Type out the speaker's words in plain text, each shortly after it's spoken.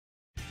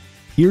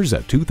Here's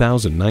a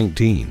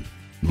 2019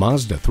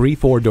 Mazda 3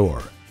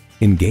 4-door.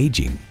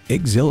 Engaging,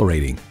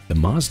 exhilarating, the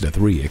Mazda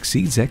 3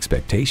 exceeds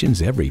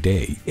expectations every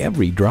day,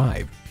 every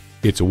drive.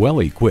 It's well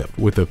equipped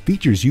with the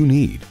features you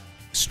need: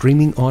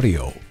 streaming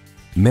audio,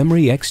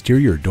 memory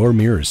exterior door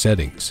mirror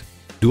settings,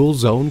 dual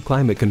zone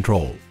climate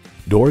control,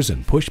 doors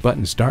and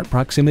push-button start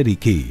proximity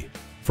key,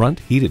 front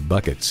heated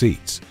bucket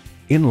seats,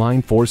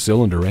 inline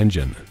 4-cylinder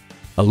engine,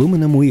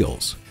 aluminum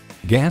wheels,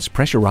 gas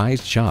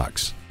pressurized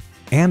shocks,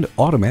 and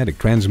automatic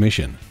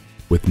transmission.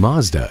 With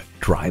Mazda,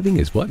 driving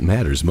is what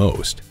matters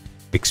most.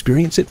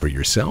 Experience it for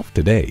yourself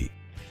today.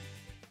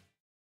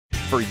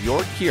 For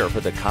your cure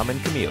for the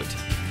common commute,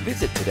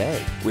 visit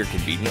today. We're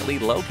conveniently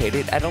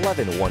located at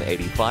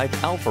 11185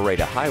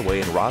 Alpharetta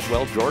Highway in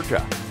Roswell,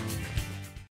 Georgia.